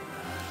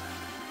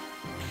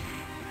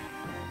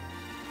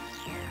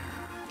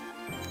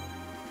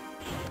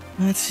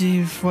 Let's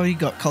see what we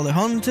got. Color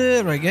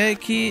Hunter,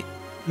 Raigeki,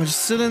 Magic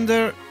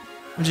Cylinder,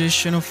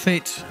 Magician of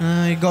Fate.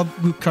 He got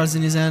good cards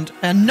in his hand.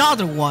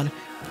 Another one!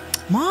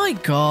 My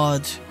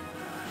god.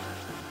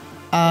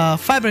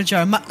 Fiber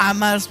Jar. I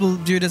might as well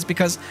do this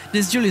because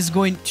this duel is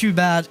going too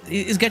bad.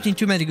 It's getting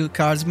too many good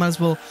cards. Might as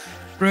well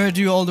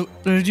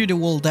redo the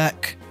whole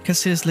deck. Because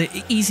seriously,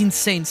 he's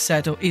insane,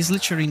 Seto. He's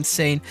literally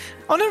insane.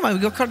 Oh, never mind.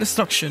 We got Card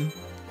Destruction.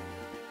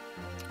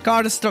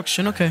 Card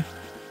Destruction, okay.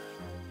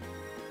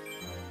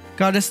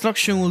 God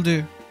destruction will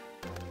do.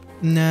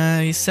 Nah,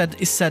 he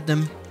said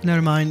them.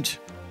 Never mind.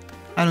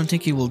 I don't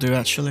think he will do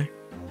actually.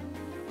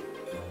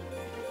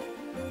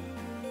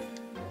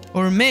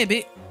 Or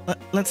maybe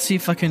let's see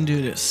if I can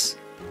do this.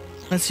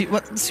 Let's see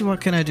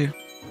what can I do.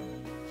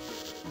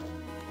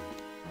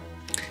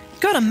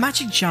 Got a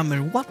magic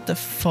jammer. What the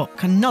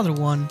fuck? Another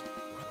one.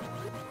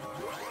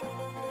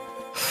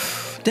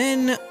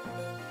 Then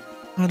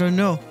I don't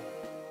know.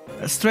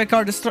 Strike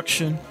our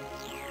destruction.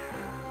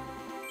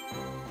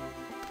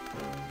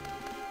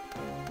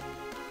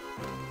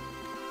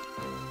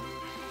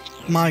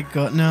 My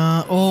god,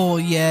 no. Oh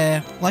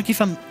yeah. Like if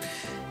I'm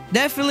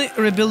definitely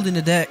rebuilding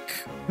the deck.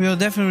 We are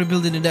definitely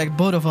rebuilding the deck,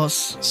 both of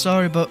us.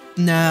 Sorry, but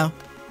no.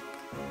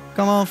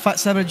 Come on, Fat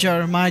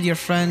Saberjar, my dear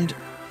friend.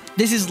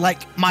 This is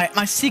like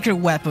my secret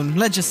weapon.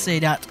 Let's just say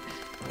that.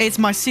 It's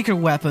my secret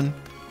weapon.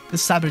 The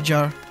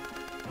Saberjar.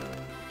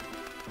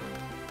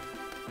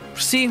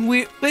 See,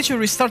 we're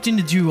literally restarting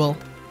the duel.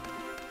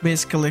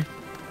 Basically.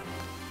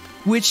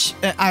 Which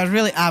I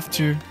really have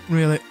to,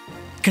 really.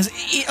 Because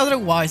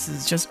otherwise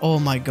it's just, oh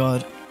my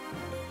god.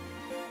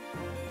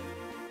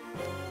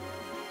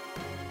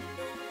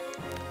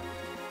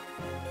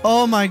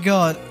 Oh my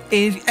god,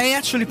 it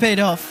actually paid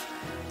off.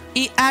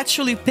 It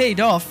actually paid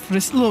off.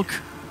 Look,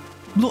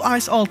 Blue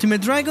Eyes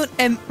Ultimate Dragon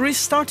and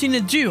restarting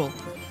the duel.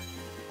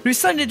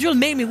 Restarting the duel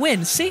made me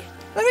win, see?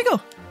 There we go.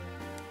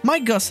 My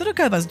god, Seto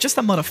Kaiba is just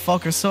a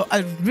motherfucker, so I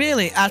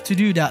really had to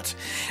do that.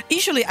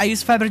 Usually I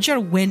use Fiber Jar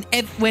when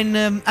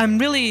I'm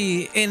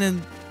really in a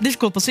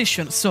difficult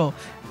position, so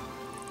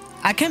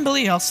I can't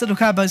believe how Seto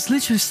Kaiba is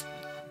literally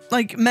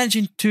like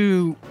managing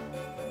to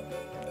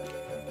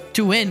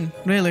win,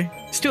 really.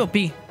 It's too OP.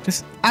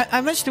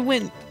 I managed to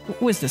win.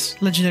 Who is this?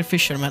 Legendary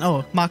Fisherman.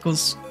 Oh,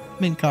 Mako's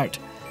main card.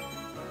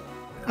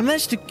 I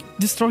managed to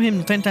destroy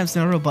him 10 times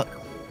in a row, but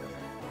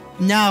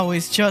now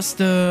it's just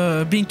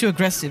being too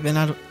aggressive, and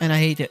I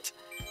hate it.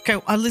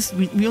 Okay, at least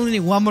we only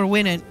need one more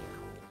win, and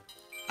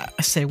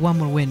I say one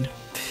more win.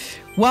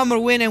 One more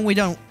win, and we're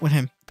done with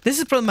him. This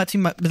is probably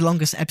the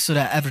longest episode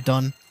I've ever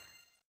done.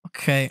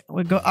 Okay,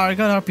 I got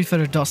RP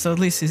Feather Dust. At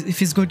least if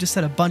he's going to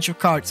set a bunch of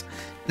cards,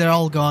 they're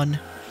all gone.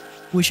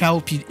 Which I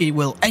hope he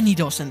will. And he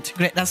doesn't.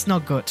 Great, that's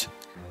not good.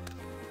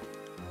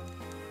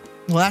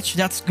 Well, actually,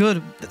 that's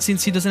good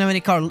since he doesn't have any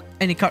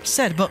card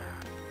set, but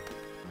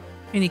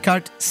any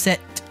card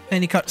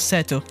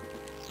Seto.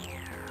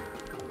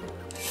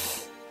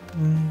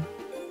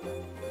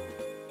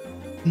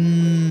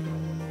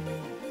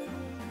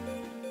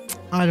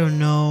 I don't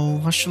know.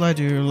 What should I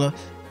do?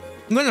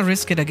 I'm gonna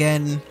risk it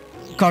again.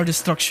 Card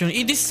destruction.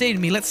 He did save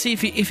me. Let's see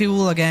if he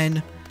will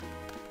again.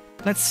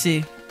 Let's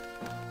see.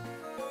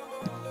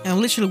 I'm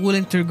literally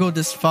willing to go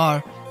this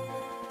far.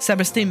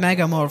 Cyberstain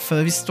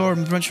Megamorph,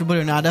 Storm, Venture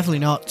Bullion. Nah, definitely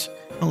not.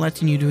 I'm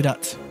letting you do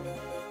that.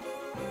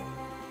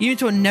 Even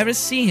though I never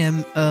see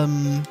him,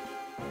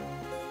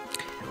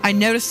 I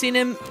never seen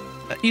him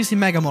using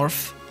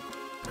Megamorph.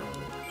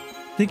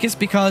 I think it's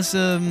because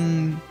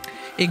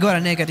he got a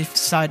negative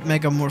side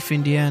Megamorph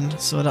in the end,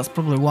 so that's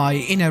probably why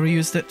he never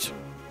used it.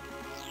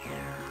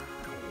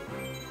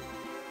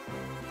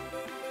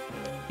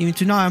 Even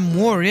to now, I'm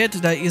worried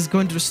that he's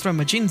going to destroy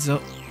my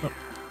Jinzo.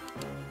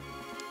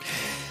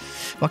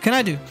 What can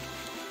I do?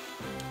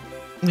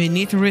 We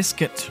need to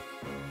risk it.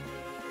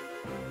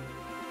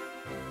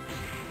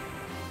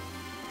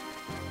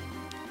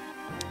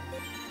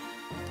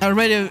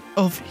 Already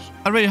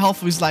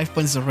half of his life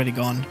points is already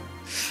gone.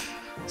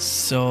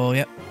 So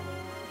yep.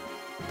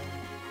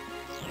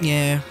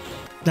 Yeah.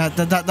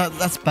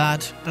 That's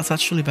bad. That's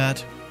actually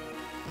bad.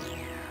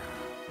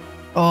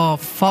 Oh,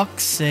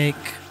 fuck's sake.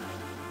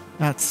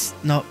 That's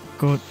not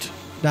good.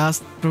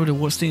 That's probably the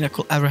worst thing that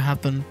could ever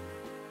happen.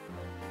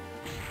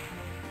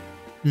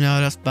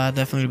 No, that's bad.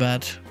 Definitely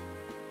bad.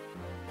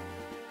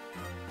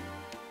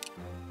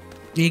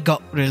 He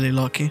got really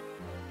lucky.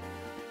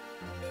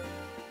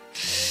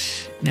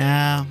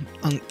 Nah,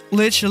 I'm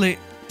literally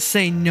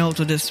saying no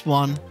to this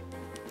one.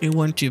 It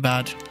wasn't too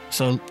bad,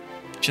 so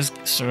just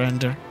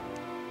surrender.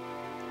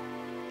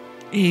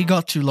 He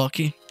got too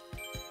lucky.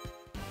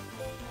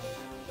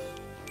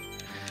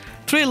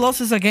 3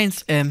 losses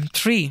against him.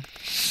 3.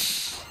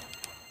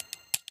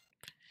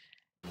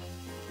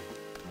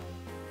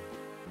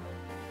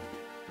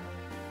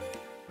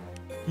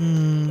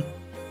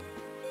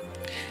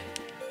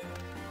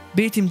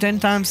 Beat him 10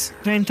 times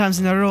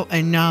in a row,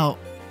 and now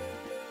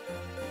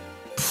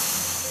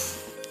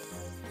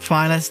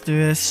fine, let's do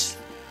this.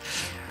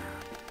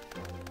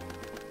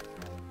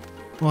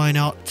 Why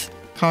not?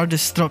 Card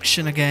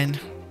destruction again.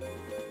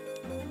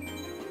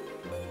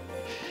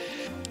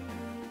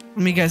 I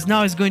mean, guys,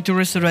 now he's going to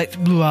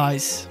resurrect Blue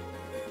Eyes.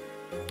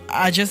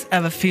 I just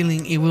have a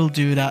feeling he will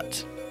do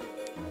that.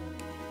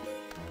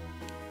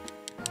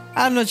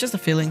 I don't know, it's just a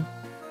feeling.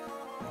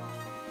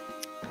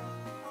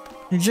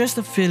 It's just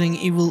a feeling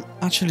he will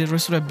actually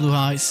resurrect Blue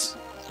Eyes.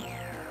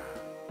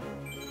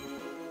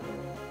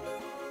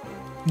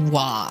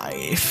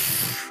 Why?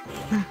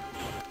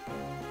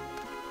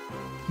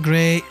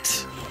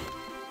 Great.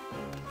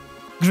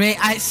 Great,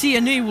 I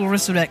knew he will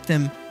resurrect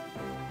him.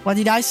 What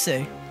did I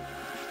say?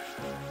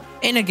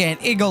 And again,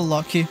 it got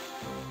lucky.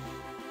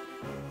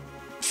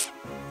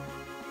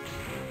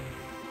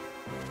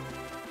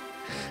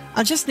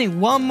 I just need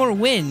one more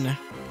win.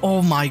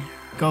 Oh my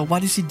god,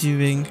 what is he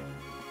doing?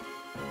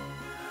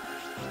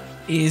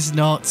 He's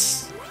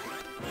nuts.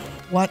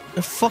 What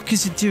the fuck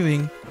is he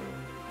doing?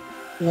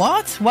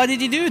 What? Why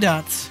did he do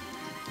that?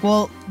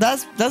 Well,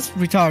 that's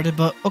retarded,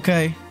 but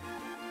okay.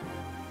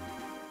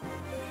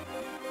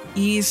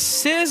 He's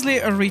seriously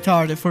a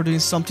retarded for doing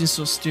something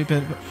so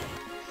stupid. But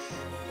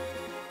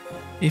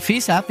if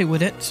he's happy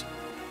with it,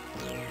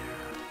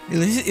 at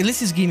least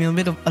he's giving me a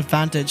bit of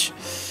advantage.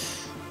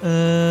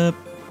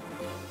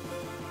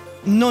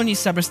 No need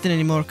Cyberstin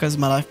anymore because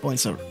my life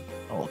points are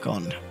all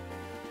gone.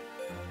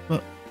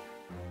 But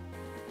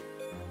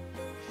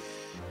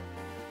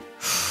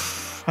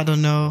I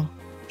don't know.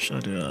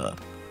 Shut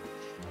up.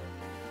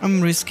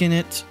 I'm risking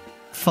it.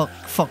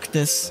 Fuck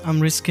this. I'm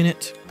risking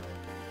it.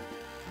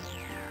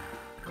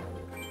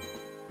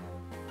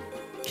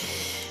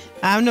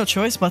 I have no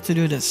choice but to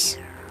do this.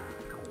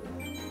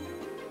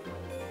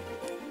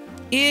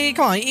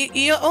 Come on,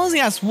 he only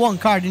has one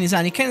card in his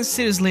hand. He can't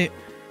seriously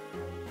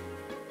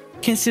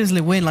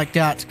win like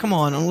that. Come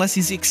on, unless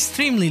he's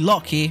extremely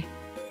lucky.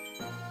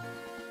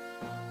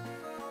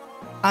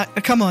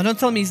 Come on, don't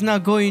tell me he's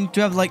not going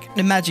to have like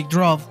the magic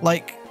drop,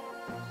 like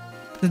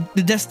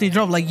the destiny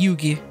drop, like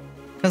Yugi.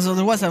 Because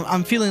otherwise,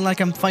 I'm feeling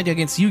like I'm fighting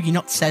against Yugi,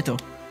 not Seto.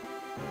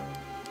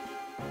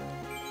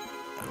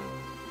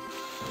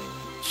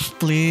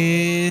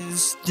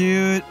 Please,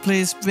 dude,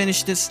 please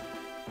finish this.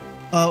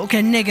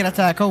 Okay, negative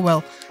attack. Oh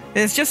well,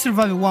 it's just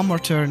surviving one more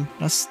turn.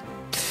 That's,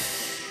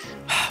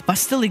 but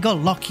still, he got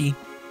lucky.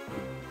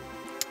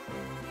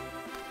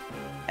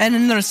 And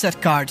another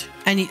set card.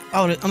 And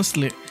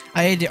honestly,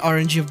 I hate the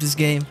RNG of this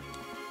game.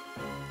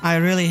 I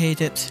really hate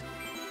it.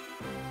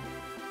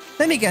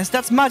 Let me guess,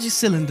 that's Magic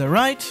Cylinder,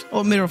 right?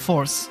 Or Mirror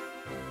Force?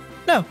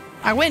 No,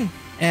 I win.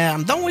 And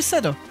I'm done with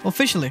Seto,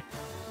 officially.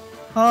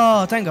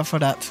 Oh, thank God for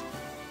that.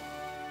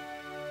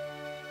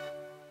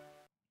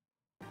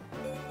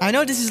 I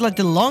know this is like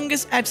the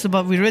longest episode,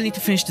 but we really need to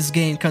finish this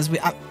game because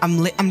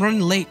I'm running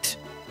late.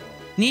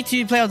 Need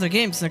to play other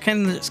games. I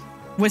can't just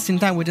wasting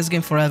time with this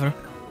game forever.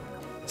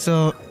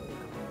 So,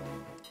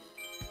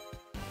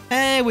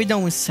 and we're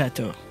done with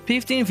Seto.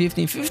 15,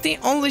 15, 15.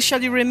 Only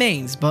Shadow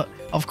remains, but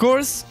of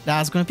course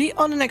that's gonna be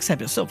on the next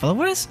episode. So,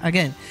 followers,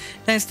 again,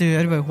 thanks to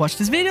everybody who watched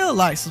this video.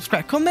 Like,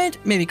 subscribe, comment,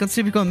 maybe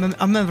consider becoming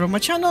a member of my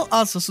channel.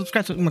 Also,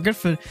 subscribe to my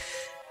girlfriend,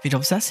 Video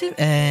Obsessive,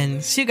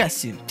 and see you guys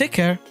soon. Take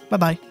care. Bye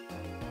bye.